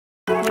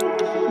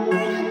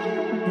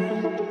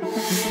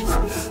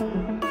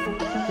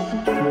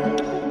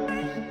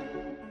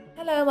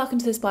Hello, welcome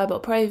to this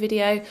BuyBot Pro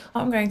video.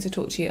 I'm going to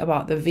talk to you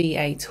about the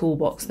VA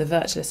Toolbox, the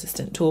Virtual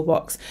Assistant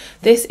Toolbox.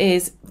 This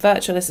is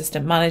virtual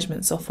assistant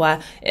management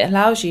software. It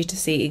allows you to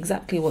see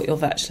exactly what your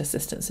virtual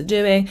assistants are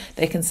doing.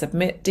 They can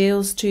submit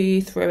deals to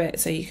you through it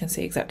so you can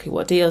see exactly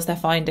what deals they're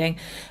finding.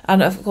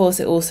 And of course,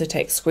 it also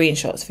takes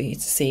screenshots for you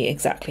to see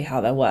exactly how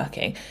they're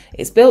working.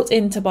 It's built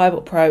into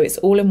BuyBot Pro. It's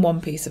all in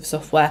one piece of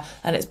software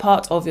and it's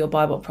part of your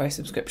BuyBot Pro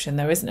subscription.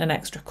 There isn't an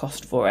extra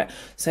cost for it.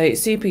 So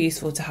it's super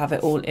useful to have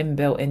it all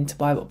inbuilt into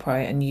BuyBot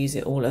Pro and use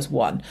it all as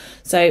one.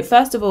 So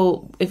first of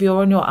all, if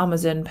you're on your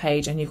Amazon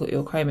page and you've got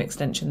your Chrome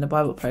extension, the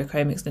BuyBot Pro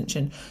Chrome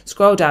extension,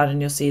 scroll down and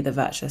you'll see the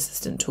Virtual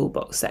Assistant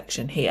Toolbox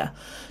section here.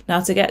 Now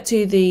to get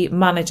to the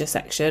Manager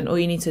section, all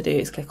you need to do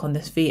is click on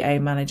this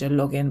VA Manager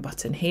Login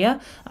button here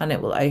and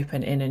it will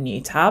open in a new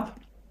tab.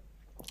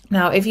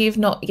 Now, if you've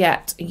not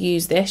yet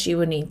used this, you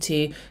will need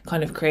to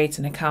kind of create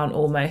an account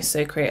almost,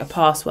 so create a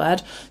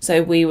password.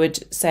 So we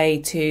would say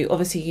to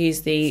obviously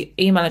use the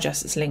email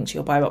address that's linked to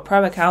your BuyBot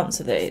Pro account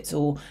so that it's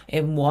all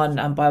in one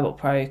and BuyBot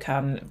Pro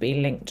can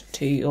be linked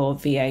to your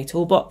VA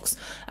Toolbox.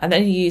 And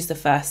then you use the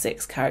first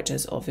 6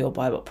 characters of your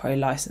BuyBot Pro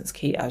license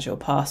key as your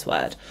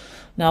password.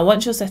 Now,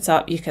 once you're set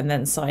up, you can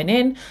then sign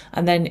in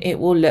and then it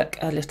will look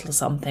a little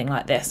something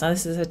like this. Now,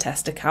 this is a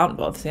test account,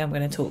 but obviously I'm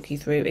going to talk you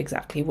through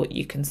exactly what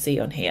you can see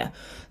on here.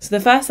 So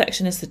the first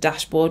section is the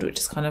dashboard, which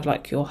is kind of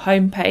like your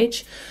home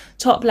page.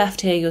 Top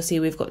left here, you'll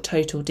see we've got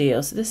total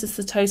deals. So this is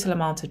the total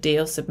amount of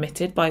deals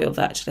submitted by your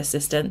virtual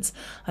assistants.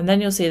 And then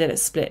you'll see that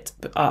it's split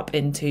up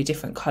into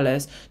different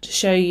colours to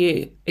show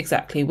you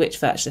exactly which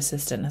virtual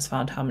assistant has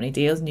found how many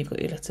deals. And you've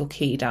got your little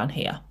key down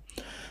here.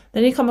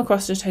 Then you come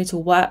across the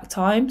total work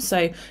time.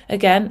 So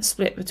again,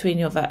 split between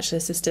your virtual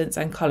assistants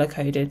and color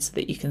coded so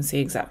that you can see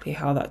exactly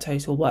how that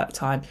total work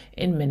time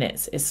in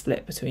minutes is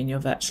split between your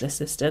virtual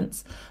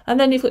assistants. And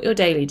then you've got your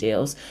daily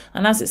deals.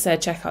 And as it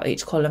said, check out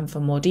each column for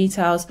more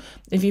details.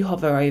 If you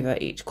hover over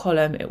each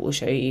column, it will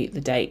show you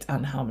the date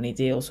and how many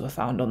deals were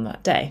found on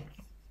that day.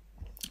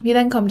 You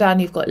then come down,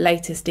 you've got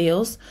latest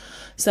deals.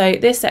 So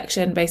this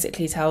section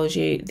basically tells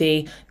you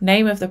the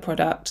name of the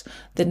product,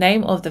 the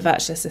name of the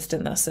virtual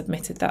assistant that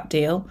submitted that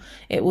deal.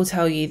 It will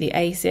tell you the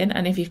ASIN,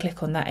 and if you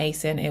click on that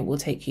ASIN, it will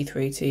take you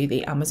through to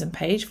the Amazon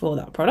page for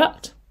that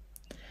product.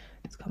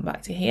 Let's come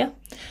back to here.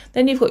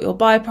 Then you've got your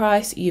buy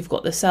price, you've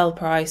got the sell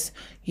price,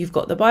 you've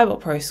got the BuyBot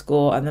Pro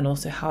score, and then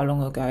also how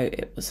long ago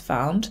it was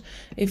found.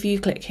 If you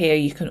click here,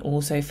 you can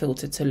also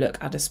filter to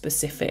look at a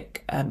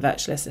specific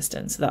virtual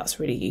assistant, so that's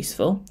really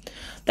useful.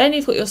 Then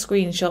you've got your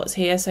screenshots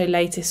here, so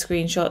latest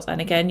screenshots, and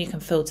again, you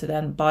can filter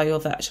them by your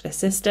virtual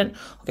assistant.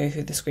 I'll go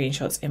through the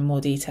screenshots in more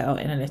detail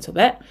in a little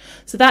bit.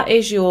 So that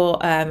is your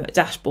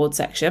dashboard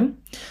section.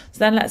 So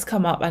then let's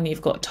come up and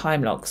you've got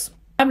time logs.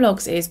 Time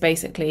logs is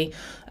basically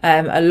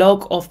a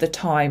log of the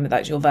time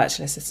that your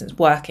virtual assistant's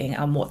working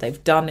and what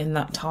they've done in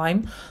that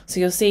time. So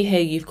you'll see here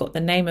you've got the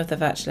name of the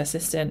virtual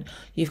assistant,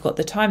 you've got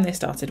the time they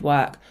started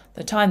work,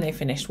 the time they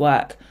finished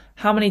work,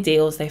 how many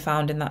deals they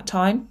found in that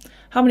time,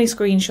 how many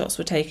screenshots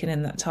were taken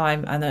in that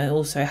time, and then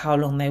also how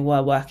long they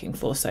were working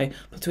for. So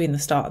between the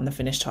start and the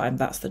finish time,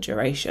 that's the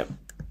duration.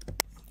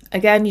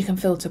 Again, you can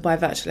filter by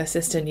virtual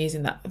assistant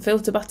using that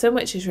filter button,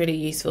 which is really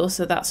useful.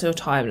 So that's your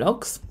time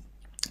logs.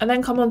 And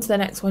then come on to the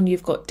next one,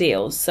 you've got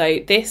deals. So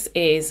this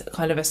is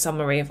kind of a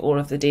summary of all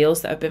of the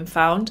deals that have been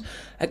found.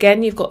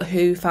 Again, you've got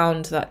who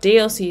found that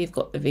deal. So you've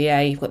got the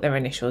VA, you've got their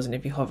initials, and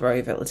if you hover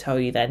over, it will tell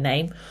you their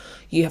name.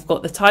 You have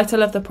got the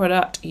title of the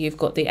product, you've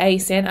got the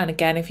ASIN, and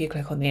again, if you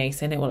click on the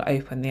ASIN, it will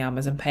open the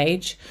Amazon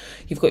page.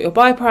 You've got your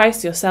buy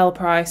price, your sell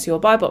price, your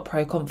BuyBot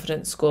Pro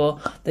confidence score,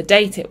 the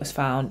date it was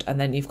found,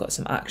 and then you've got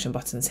some action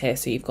buttons here.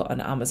 So you've got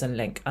an Amazon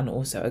link and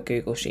also a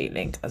Google Sheet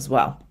link as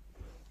well.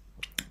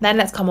 Then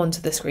let's come on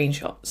to the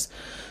screenshots.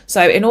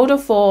 So in order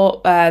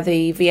for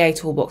the VA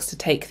Toolbox to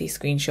take these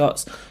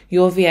screenshots,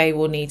 your VA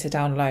will need to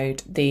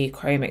download the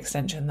Chrome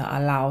extension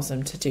that allows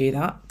them to do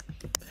that.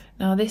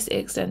 Now this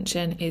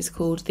extension is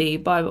called the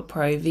BuyBot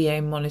Pro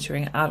VA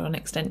Monitoring Add-on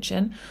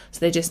extension. So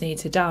they just need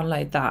to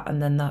download that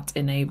and then that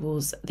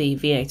enables the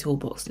VA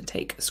Toolbox to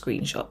take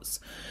screenshots.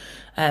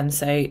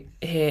 So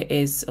here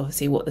is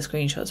obviously what the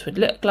screenshots would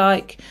look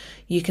like.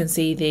 You can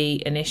see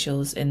the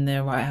initials in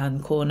the right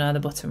hand corner, the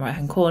bottom right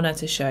hand corner,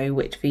 to show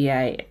which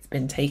VA it's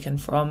been taken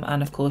from.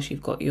 And of course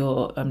you've got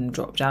your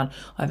drop down.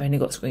 I've only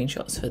got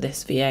screenshots for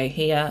this VA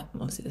here.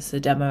 Obviously this is a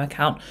demo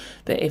account,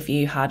 but if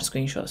you had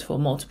screenshots for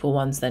multiple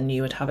ones, then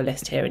you would have a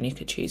list here and you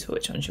could choose for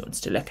which ones you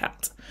wanted to look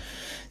at.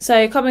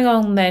 So coming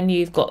on then,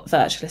 you've got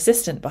virtual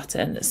assistant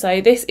button.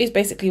 So this is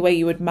basically where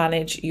you would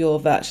manage your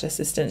virtual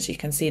assistants. You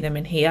can see them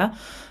in here.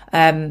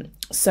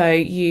 So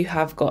you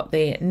have got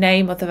the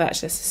name of the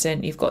virtual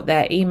assistant, you've got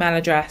their email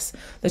address,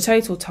 the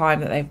total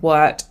time that they've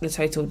worked, the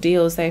total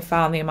deals they've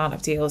found, the amount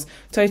of deals,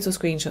 total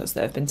screenshots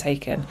that have been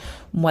taken,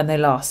 when they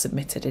last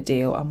submitted a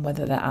deal and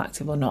whether they're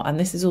active or not. And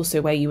this is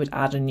also where you would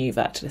add a new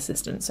virtual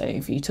assistant. So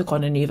if you took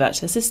on a new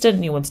virtual assistant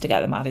and you wanted to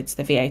get them added to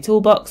the VA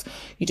Toolbox,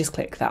 you just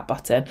click that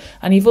button.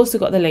 And you've also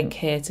got the link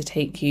here to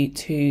take you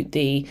to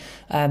the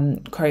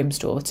Chrome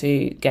store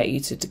to get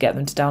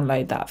them to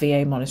download that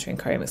VA Monitoring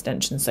Chrome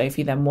extension. So if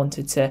you then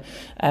wanted to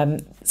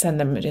send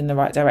them in the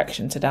right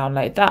direction to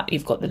download that,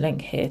 you've got the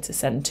link here to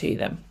send to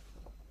them.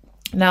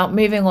 Now,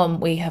 moving on,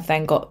 we have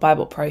then got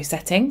BuyBot Pro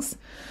settings.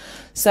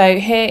 So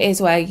here is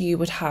where you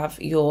would have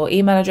your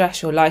email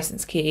address, your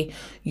license key,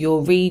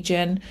 your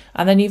region,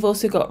 and then you've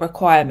also got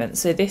requirements.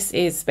 So this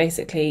is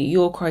basically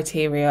your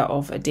criteria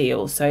of a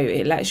deal. So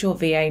it lets your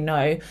VA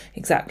know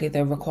exactly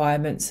the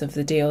requirements of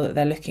the deal that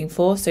they're looking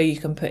for. So you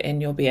can put in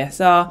your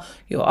BSR,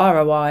 your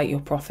ROI, your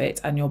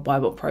profit, and your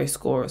BuyBot Pro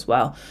score as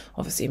well.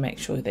 Obviously, make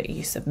sure that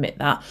you submit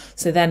that.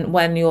 So then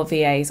when your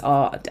VAs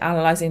are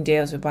analysing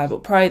deals with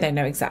BuyBot Pro, they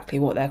know exactly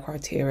what their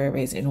criteria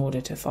is in order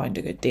to find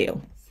a good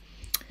deal.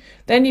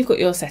 Then you've got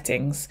your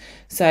settings.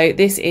 So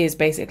this is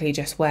basically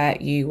just where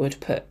you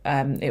would put,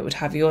 it would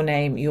have your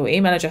name, your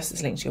email address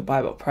that's linked to your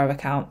BuyBot Pro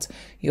account,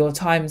 your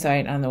time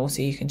zone, and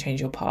also you can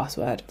change your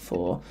password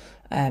for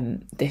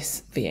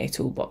this VA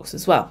toolbox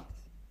as well.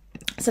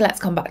 So let's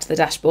come back to the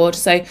dashboard.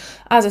 So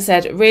as I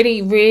said,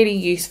 really, really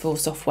useful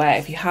software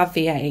if you have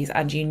VAs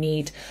and you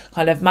need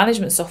kind of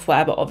management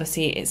software, but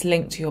obviously it's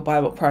linked to your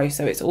BuyBot Pro.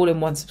 So it's all in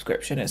one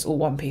subscription. It's all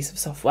one piece of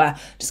software.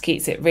 Just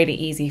keeps it really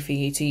easy for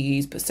you to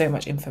use, but so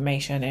much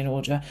information in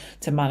order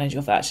to manage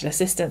your virtual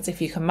assistants.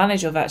 If you can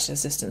manage your virtual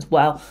assistants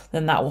well,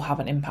 then that will have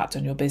an impact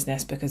on your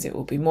business because it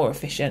will be more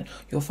efficient.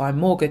 You'll find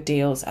more good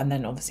deals and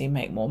then obviously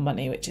make more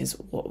money, which is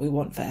what we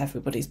want for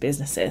everybody's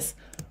businesses.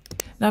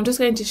 Now I'm just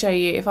going to show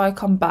you, if I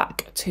come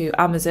back to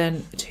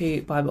Amazon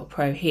to BuyBot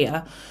Pro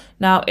here.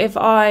 Now if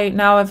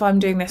I'm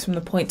doing this from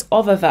the point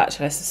of a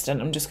virtual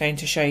assistant, I'm just going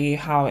to show you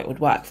how it would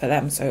work for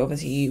them. So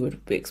obviously you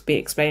would be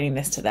explaining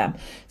this to them.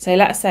 So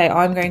let's say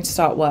I'm going to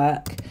start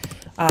work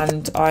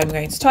and I'm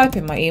going to type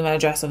in my email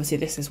address. Obviously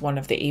this is one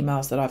of the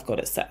emails that I've got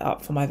it set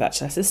up for my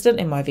virtual assistant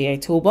in my VA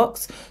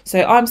toolbox.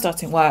 So I'm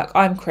starting work,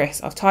 I'm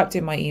Chris, I've typed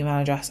in my email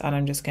address and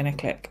I'm just going to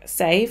click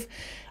save.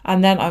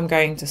 And then I'm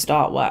going to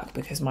start work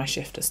because my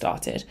shift has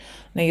started.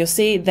 Now you'll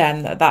see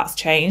then that that's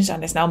changed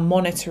and it's now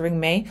monitoring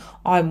me.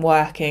 I'm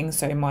working,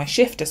 so my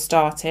shift has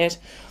started.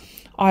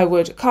 I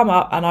would come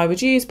up and I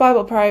would use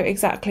BuyBot Pro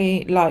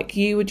exactly like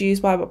you would use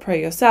BuyBot Pro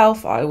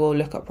yourself. I will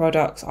look at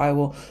products, I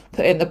will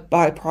put in the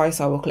buy price,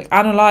 I will click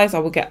analyze, I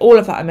will get all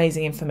of that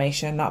amazing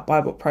information that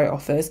BuyBot Pro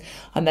offers.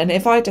 And then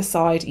if I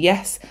decide,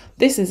 yes,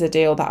 this is a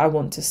deal that I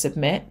want to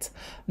submit.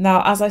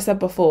 Now, as I said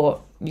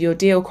before, your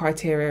deal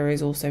criteria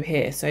is also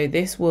here. So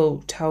this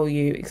will tell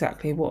you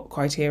exactly what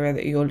criteria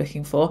that you're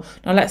looking for.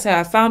 Now, let's say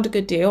I found a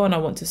good deal and I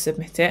want to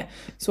submit it.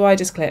 So I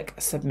just click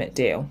submit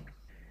deal.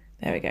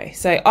 There we go.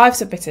 So I've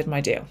submitted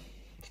my deal.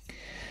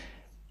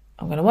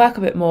 I'm going to work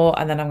a bit more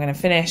and then I'm going to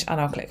finish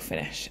and I'll click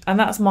finish. And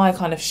that's my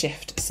kind of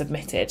shift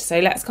submitted. So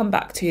let's come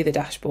back to the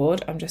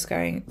dashboard. I'm just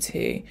going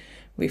to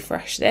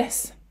refresh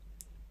this.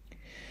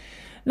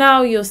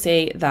 Now you'll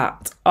see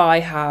that I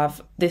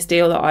have this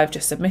deal that I've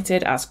just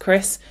submitted as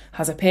Chris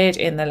has appeared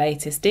in the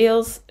latest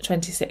deals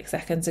 26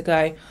 seconds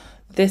ago.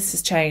 This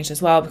has changed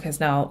as well because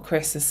now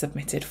Chris has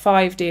submitted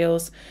 5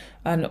 deals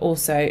and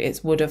also it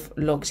would have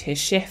logged his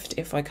shift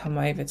if I come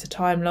over to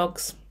time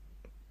logs.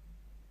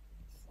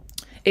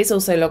 It's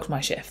also logged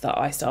my shift that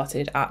I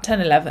started at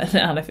 10:11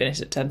 and I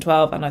finished at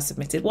 10:12 and I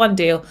submitted 1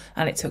 deal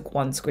and it took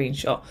 1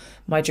 screenshot.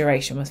 My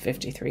duration was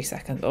 53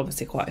 seconds,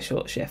 obviously quite a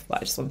short shift, but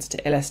I just wanted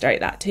to illustrate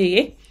that to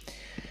you.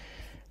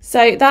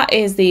 So that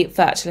is the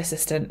Virtual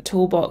Assistant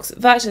Toolbox,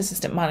 virtual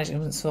assistant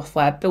management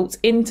software built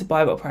into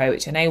BuyBot Pro,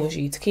 which enables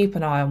you to keep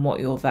an eye on what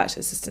your virtual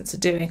assistants are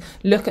doing,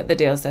 look at the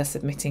deals they're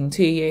submitting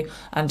to you,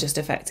 and just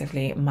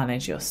effectively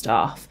manage your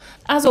staff.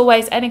 As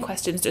always, any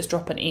questions, just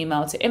drop an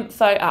email to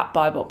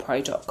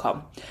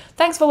info@buybotpro.com.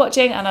 Thanks for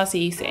watching, and I'll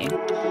see you soon.